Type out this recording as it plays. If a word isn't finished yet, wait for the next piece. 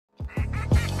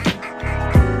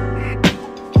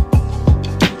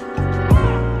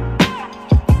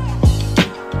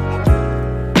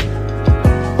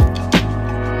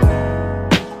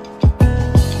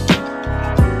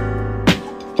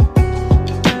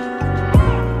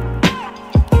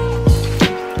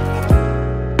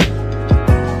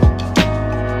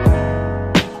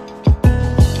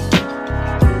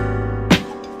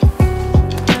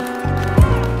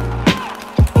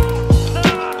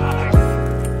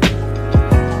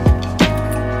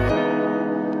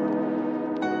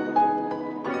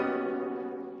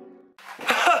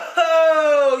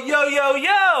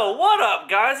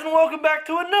and welcome back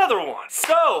to another one.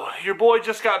 So, your boy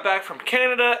just got back from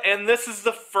Canada, and this is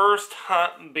the first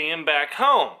hunt being back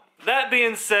home. That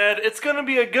being said, it's going to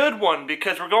be a good one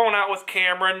because we're going out with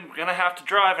Cameron. We're going to have to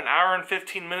drive an hour and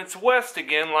 15 minutes west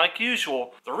again like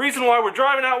usual. The reason why we're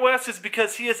driving out west is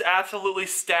because he is absolutely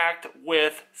stacked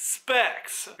with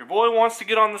specs. Your boy wants to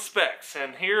get on the specs,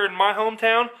 and here in my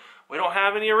hometown, we don't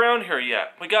have any around here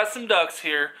yet. We got some ducks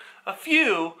here, a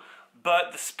few,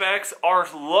 but the specs are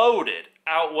loaded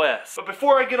out west. But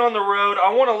before I get on the road,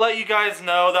 I want to let you guys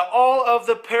know that all of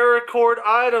the paracord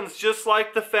items, just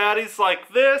like the fatties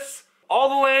like this, all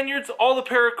the lanyards, all the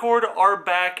paracord are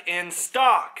back in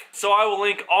stock. So I will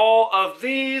link all of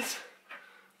these,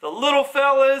 the little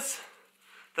fellas,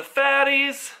 the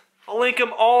fatties, I'll link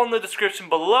them all in the description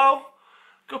below.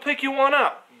 Go pick you one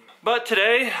up. But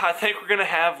today, I think we're going to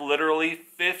have literally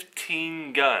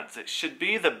 15 guns. It should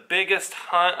be the biggest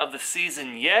hunt of the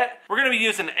season yet. We're going to be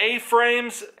using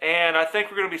A-frames, and I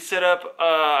think we're going to be set up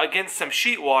against some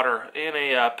sheet water in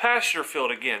a pasture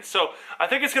field again. So I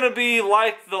think it's going to be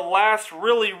like the last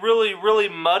really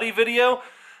muddy video.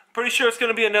 Pretty sure it's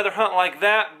going to be another hunt like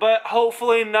that, but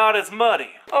hopefully not as muddy.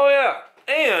 Oh yeah,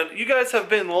 and you guys have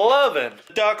been loving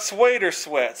DUX wader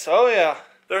sweats. Oh yeah.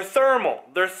 They're thermal,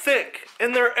 they're thick,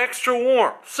 and they're extra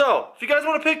warm. So, if you guys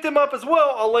want to pick them up as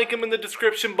well, I'll link them in the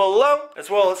description below, as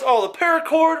well as all the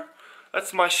paracord.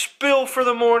 That's my spiel for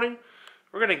the morning.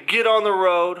 We're going to get on the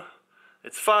road.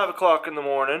 It's 5 o'clock in the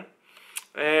morning,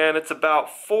 and it's about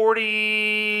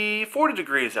 40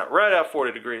 degrees out, right at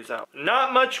 40 degrees out.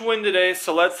 Not much wind today,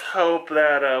 so let's hope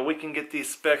that we can get these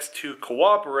specs to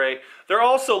cooperate. They're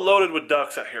also loaded with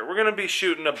ducks out here. We're going to be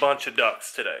shooting a bunch of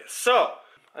ducks today. So,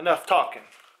 enough talking.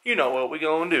 You know what we're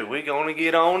gonna do. We're gonna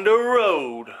get on the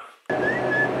road.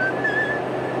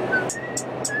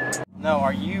 No,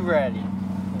 are you ready?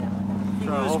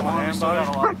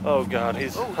 Oh God,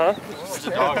 he's huh?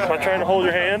 Am I trying to hold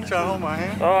your hand? Trying to hold my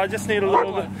hand. Oh, I just need a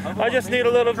little bit. I just need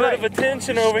a little bit of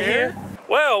attention over here.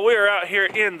 Well, we're out here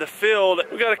in the field.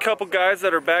 We got a couple guys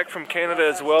that are back from Canada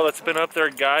as well. That's been up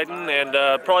there guiding and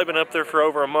probably been up there for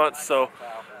over a month. So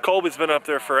Colby's been up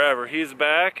there forever. He's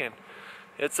back and.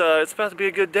 It's about to be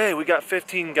a good day. We got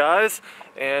 15 guys,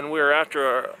 and we're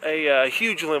after a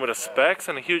huge limit of specs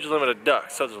and a huge limit of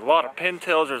ducks. So there's a lot of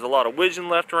pintails, there's a lot of widgeon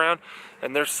left around,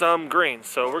 and there's some green.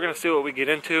 So we're going to see what we get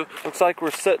into. Looks like we're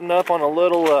sitting up on a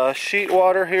little sheet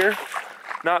water here.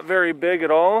 Not very big at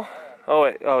all. Oh,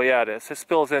 wait. Oh yeah, it is. It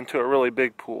spills into a really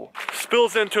big pool.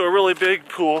 Spills into a really big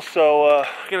pool, so I'm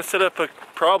going to set up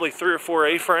probably 3 or 4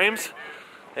 A-frames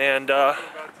and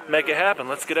make it happen.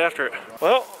 Let's get after it.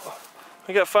 Well,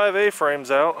 we got 5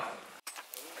 A-frames out.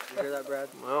 You hear that, Brad?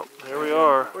 Well, here we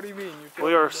are. What do you mean?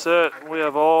 We are set. We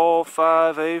have all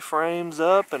 5 A-frames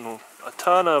up and a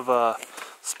ton of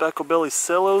specklebelly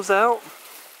silos out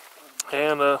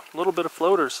and a little bit of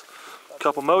floaters. A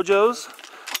couple mojos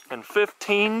and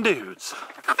 15 dudes.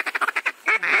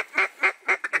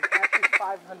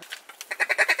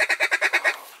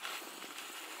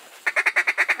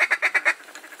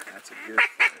 That's a good.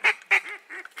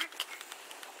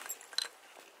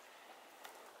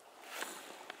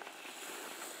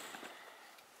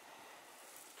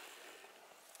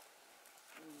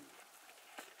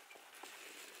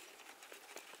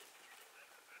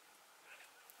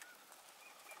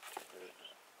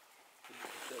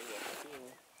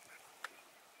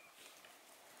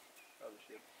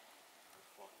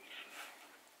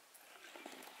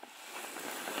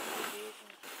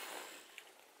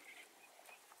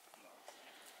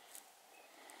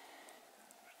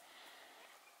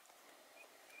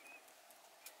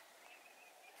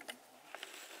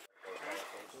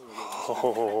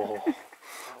 Oh. Get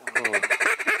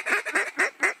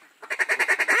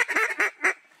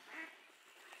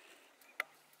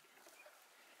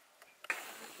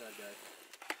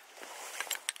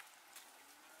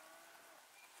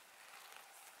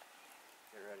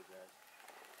ready, guys.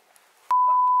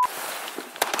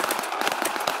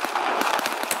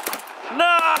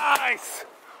 Nice!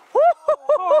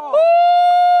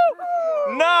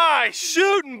 Nice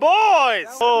shooting, boys!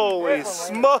 Holy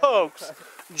smokes!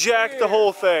 Jacked the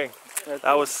whole thing.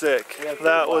 That was sick.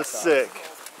 That was sick.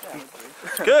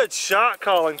 Good shot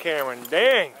calling, Cameron.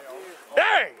 Dang!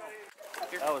 Dang!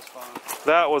 That was fun.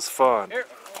 That was fun. They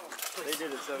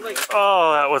did it so good.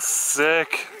 Oh, that was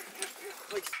sick.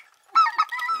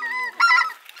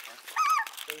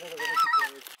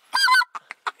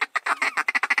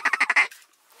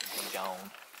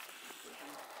 Gone.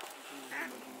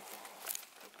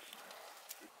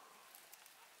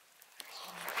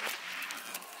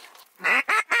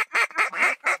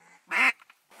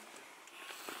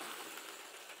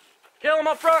 Kill him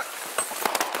up front.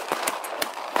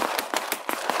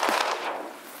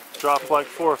 Dropped like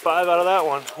 4 or 5 out of that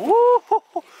one. Woo!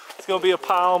 It's gonna be a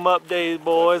palm up day,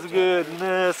 boys.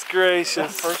 Goodness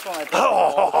gracious. First one I took a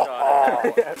ball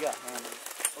shot at.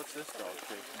 What's this dog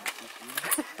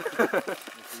chasing?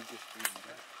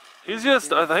 He's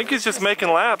just, I think he's just making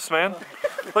laps, man.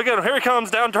 Look at him, here he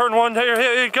comes down turn 1.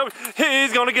 Here he comes.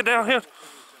 He's gonna get down here.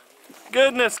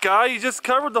 Goodness, guy, you just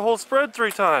covered the whole spread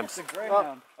 3 times. It's a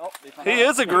greyhound. He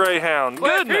is a greyhound.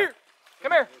 Goodness.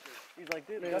 Come here. He's like,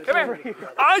 dude, come here.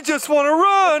 I just want to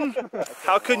run.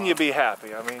 How couldn't you be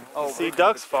happy? I mean, you see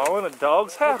ducks falling, a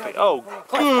dog's happy. Oh,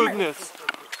 goodness.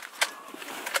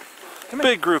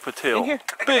 Big group of teal.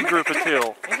 Big group of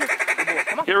teal.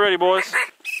 Get ready, boys.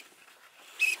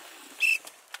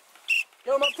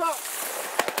 Get him up top.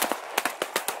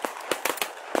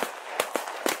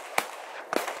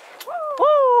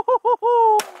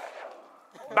 Woo!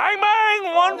 Bang bang!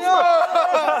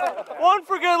 One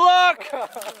for good luck.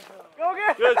 Go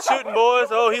get Good shooting, boys.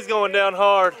 Oh, he's going down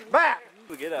hard. back.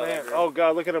 Get out Man, oh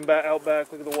God, look at him back, out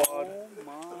back. Look at the wad.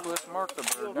 Let's mark the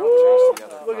bird. Don't chase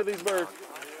the other. Look at these birds.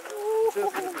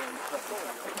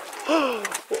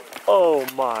 Oh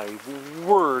my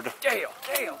word. Dale.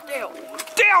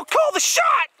 Dale, call the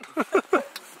shot!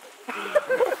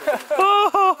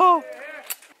 Oh.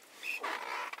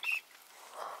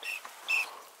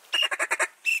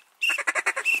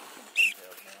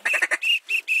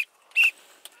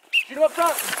 Shoot him up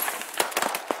top.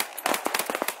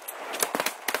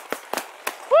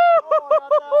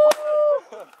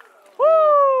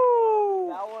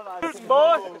 Woo! Shooting,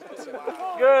 boys.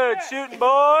 Good shooting,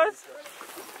 boys.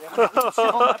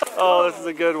 Oh, this is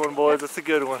a good one, boys. It's a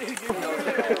good one.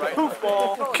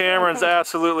 Cameron's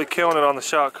absolutely killing it on the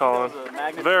shot calling.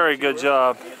 Very good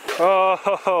job.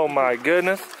 Oh my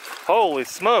goodness. Holy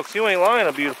smokes, you ain't lying,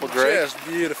 a beautiful gray. Just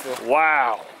beautiful.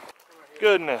 Wow.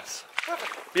 Goodness.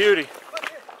 Beauty.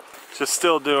 Just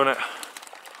still doing it.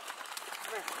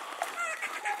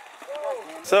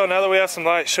 So now that we have some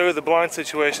light, show you the blind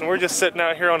situation. We're just sitting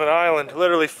out here on an island,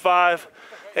 literally 5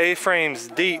 A-frames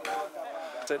deep.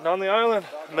 Sitting on the island,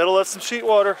 middle of some sheet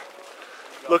water,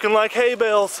 looking like hay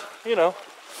bales. You know,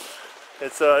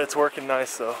 it's working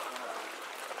nice though.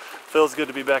 Feels good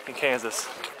to be back in Kansas.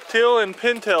 Teal and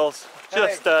pintails,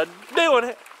 just doing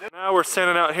it. Now we're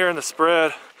standing out here in the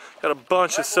spread. Got a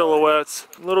bunch of silhouettes,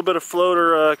 a little bit of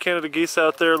floater Canada geese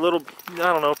out there, a little, I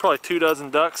don't know, probably 2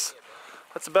 dozen ducks.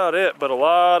 That's about it, but a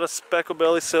lot of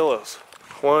specklebelly silos.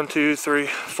 1, 2, 3,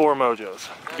 4 mojos.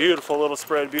 Beautiful little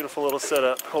spread, beautiful little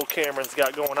setup. Whole Cameron's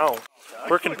got going on.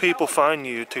 Where can people find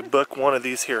you to book one of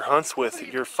these here hunts with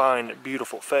your fine,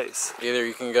 beautiful face? Either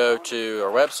you can go to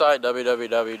our website,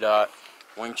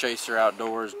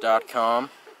 www.wingchaseroutdoors.com,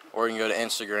 or you can go to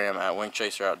Instagram at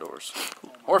wingchaseroutdoors.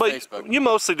 Or but Facebook. You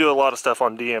mostly do a lot of stuff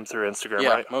on DM through Instagram,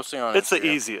 right? Yeah, mostly on It's Instagram. the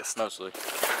easiest. Mostly.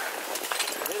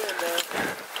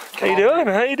 How you doing?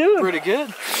 How you doing? Pretty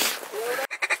good.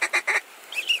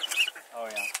 Oh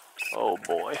yeah. Oh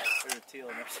boy. There's a teal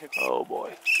in there. Oh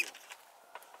boy.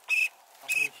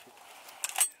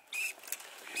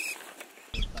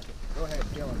 Go ahead,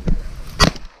 kill him.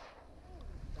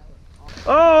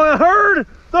 Oh, the herd!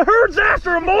 The herd's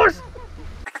after him, boys!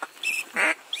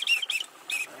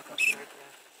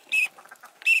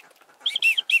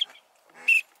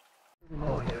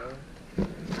 Oh yeah.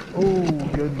 Oh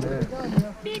goodness.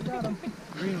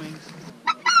 Green wings.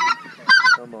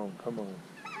 Come on, come on.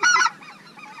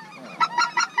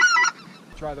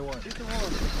 Try the one.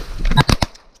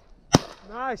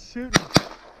 Nice shooting.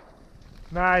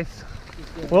 Nice.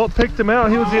 Well, it picked him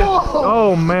out. He was the.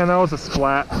 Oh man, that was a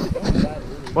splat.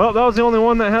 Well, that was the only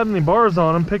one that had any bars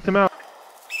on him. Picked him out.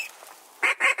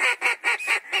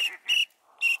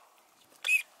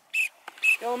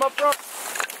 Kill him up front.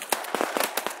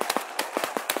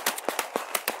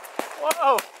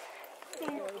 Whoa!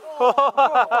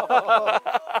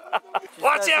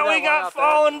 Watch out, we got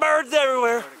fallen birds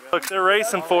everywhere. Look, they're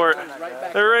racing for it.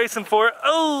 They're racing for it.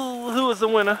 Oh, who was the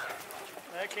winner?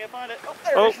 I can't find it.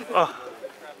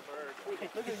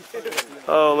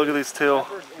 Oh, look at these teal.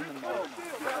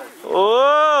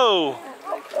 Whoa!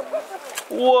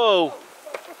 Whoa!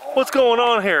 What's going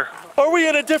on here? Are we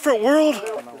in a different world?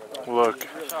 Look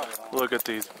at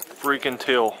these freaking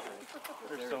teal.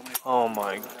 Oh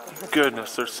my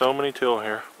goodness, there's so many teal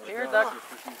here. Here, duck.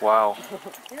 Wow.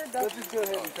 Here, duck. Let's just go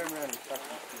ahead and turn around and suck.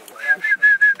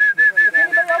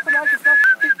 Anybody else that I can suck?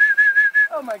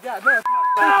 Oh my God, no.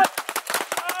 Oh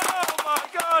my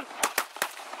God!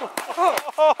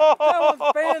 That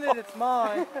one's banded, it's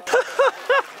mine.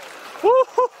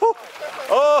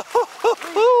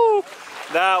 Oh,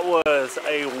 that was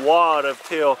a wad of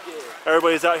teal.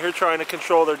 Everybody's out here trying to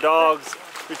control their dogs,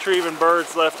 retrieving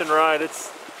birds left and right.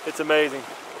 It's It's amazing.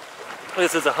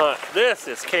 This is a hunt. This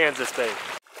is Kansas, baby.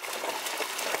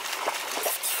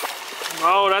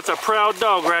 Oh, that's a proud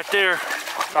dog right there.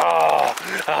 Oh,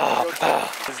 oh,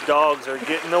 oh. These dogs are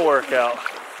getting the workout.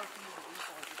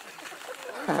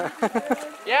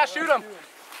 Yeah, shoot him.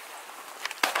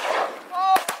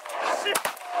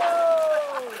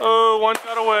 Oh, one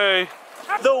got away.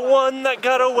 The one that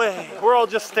got away. We're all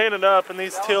just standing up and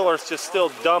these teal are just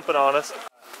still dumping on us.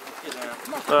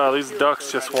 Oh, these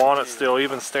ducks just want it still,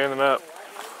 even standing up.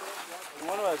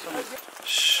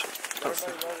 Shh.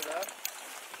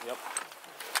 Yep.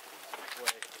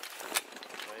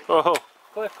 Oh.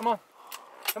 Cliff, come on.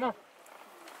 Come on.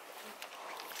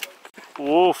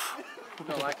 Woof. You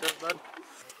don't like this, bud?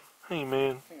 Hey,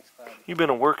 man. You been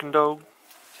a working dog?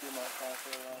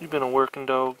 You been a working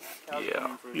dog?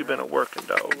 Yeah, you been a working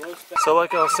dog. So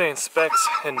like I was saying, specs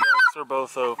and ducks are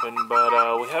both open, but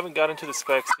we haven't got into the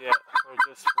specs yet. They're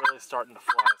just really starting to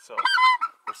fly, so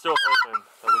we're still hoping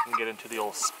that we can get into the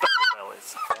old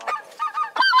specklebellies.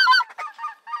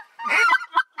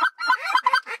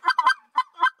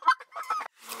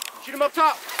 Shoot him up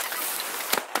top.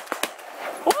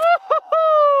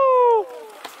 Woo-hoo-hoo!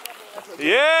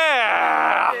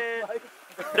 Yeah!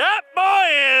 That boy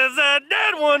is a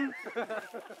dead one!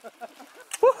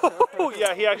 Woo-hoo-hoo!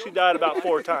 Yeah, he actually died about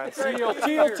 4 times. Teal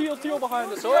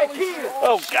behind us.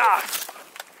 Oh, gosh!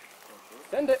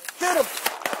 Send it. Shoot him.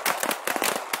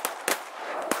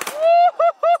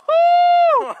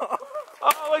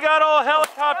 Oh, we got old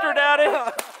helicopter daddy.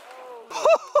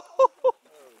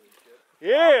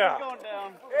 Yeah.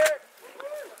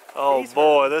 Oh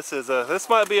boy, this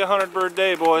might be a 100-bird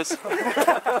day, boys.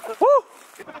 Woo!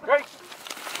 Great.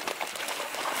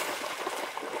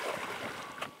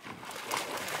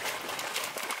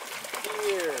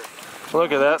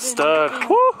 Look at that stud.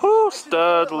 Woohoo!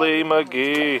 Studley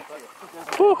McGee.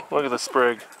 Woo! Look at the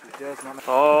sprig.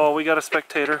 Oh, we got a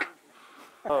spectator.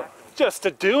 Oh. Just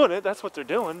a doing it. That's what they're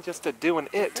doing. Just a doing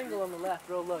it. Single on the left,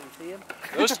 real low. You see him?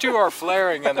 Those two are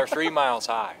flaring and they're 3 miles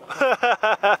high.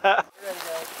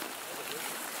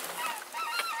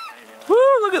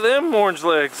 Woo! Look at them orange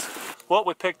legs. Well,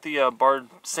 we picked the barred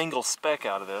single speck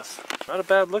out of this. Not a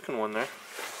bad looking one there.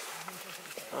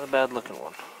 Not a bad looking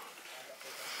one.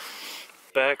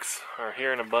 Specks are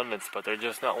here in abundance, but they're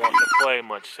just not wanting to play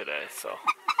much today, so.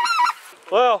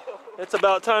 Well, it's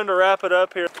about time to wrap it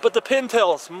up here. But the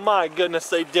Pintails, my goodness,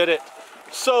 they did it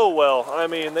so well. I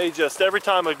mean, they just, every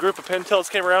time a group of Pintails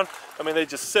came around, I mean, they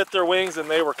just set their wings and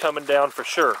they were coming down for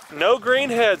sure. No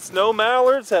greenheads, no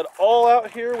mallards at all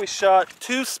out here. We shot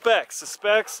 2 specks. The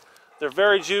specks, they're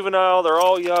very juvenile, they're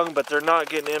all young, but they're not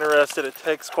getting interested. It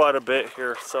takes quite a bit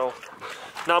here, so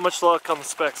not much luck on the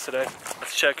specks today.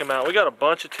 Let's check them out. We got a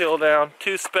bunch of teal down.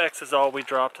 2 specks is all we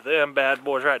dropped to them bad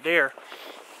boys right there.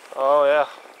 Oh yeah.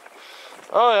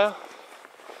 Oh yeah.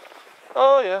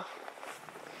 Oh yeah.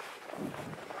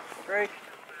 Great.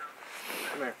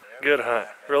 Come here. Good hunt.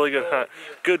 Really good hunt.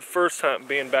 Good first hunt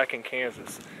being back in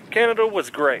Kansas. Canada was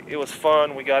great. It was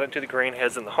fun. We got into the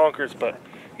greenheads and the honkers, but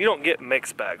you don't get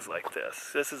mixed bags like this.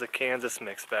 This is a Kansas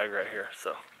mixed bag right here.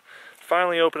 So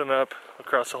finally opening up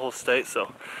across the whole state,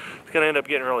 so it's gonna end up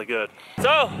getting really good.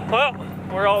 So, well,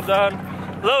 we're all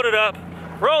done. Loaded up.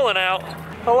 Rolling out.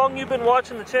 How long you been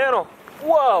watching the channel?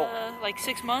 Whoa! Like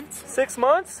 6 months. 6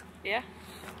 months? Yeah.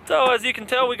 So as you can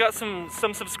tell, we got some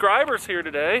subscribers here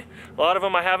today. A lot of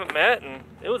them I haven't met, and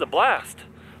it was a blast.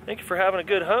 Thank you for having a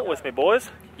good hunt with me,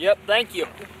 boys. Yep, thank you.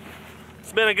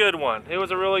 It's been a good one. It was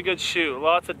a really good shoot.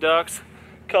 Lots of ducks,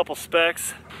 couple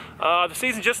specks. The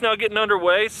season's just now getting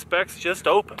underway. Specks just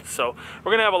opened, so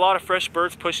we're gonna have a lot of fresh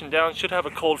birds pushing down. Should have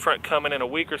a cold front coming in a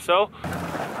week or so.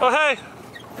 Oh hey,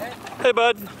 hey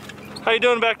bud, how you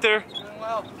doing back there? Doing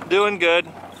well. Doing good.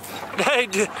 Hey,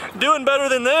 doing better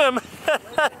than them.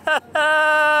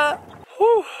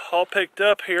 Whew, all picked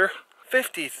up here.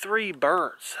 53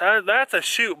 birds. That's a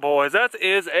shoot, boys. That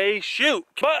is a shoot.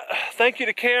 But thank you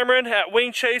to Cameron at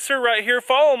Wing Chaser right here.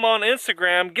 Follow him on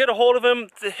Instagram. Get a hold of him.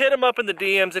 Hit him up in the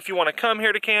DMs if you want to come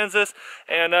here to Kansas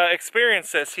and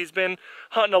experience this. He's been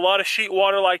hunting a lot of sheet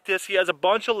water like this. He has a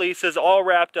bunch of leases all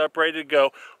wrapped up, ready to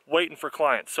go, waiting for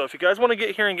clients. So if you guys want to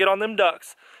get here and get on them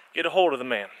ducks, get a hold of the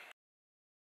man.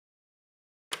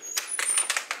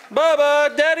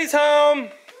 Bubba, Daddy's home.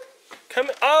 Come.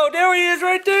 Oh, there he is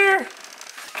right there.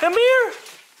 Come here.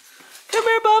 Come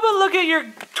here, Bubba. Look at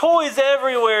your toys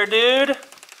everywhere, dude.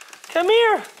 Come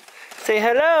here. Say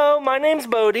hello. My name's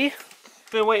Bodie.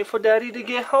 Been waiting for Daddy to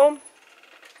get home?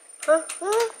 Huh?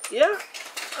 Huh? Yeah?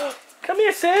 Come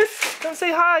here, sis. Come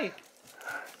say hi.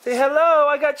 Say hello.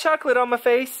 I got chocolate on my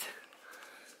face.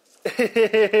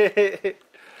 Come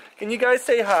Can you guys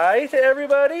say hi to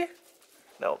everybody?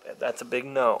 No, that's a big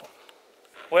no.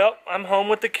 Well, I'm home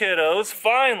with the kiddos.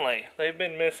 Finally, they've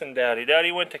been missing Daddy.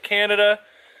 Daddy went to Canada.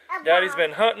 Daddy's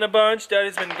been hunting a bunch.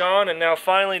 Daddy's been gone, and now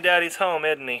finally Daddy's home,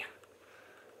 isn't he?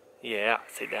 Yeah,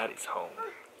 say Daddy's home.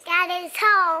 Daddy's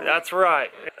home. That's right.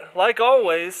 Like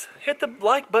always, hit the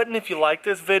like button if you like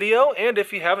this video, and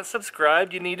if you haven't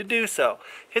subscribed, you need to do so.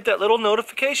 Hit that little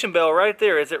notification bell right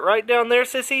there. Is it right down there,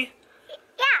 Sissy?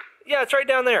 Yeah. Yeah, it's right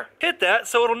down there. Hit that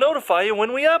so it'll notify you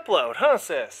when we upload, huh,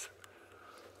 sis?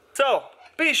 So,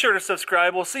 be sure to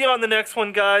subscribe. We'll see you on the next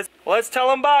one, guys. Let's tell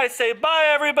them bye. Say bye,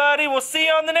 everybody. We'll see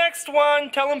you on the next one.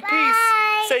 Tell them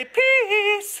peace. Say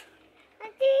peace.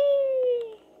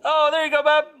 Adieu. Oh, there you go,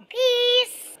 bub.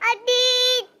 Peace. Adieu.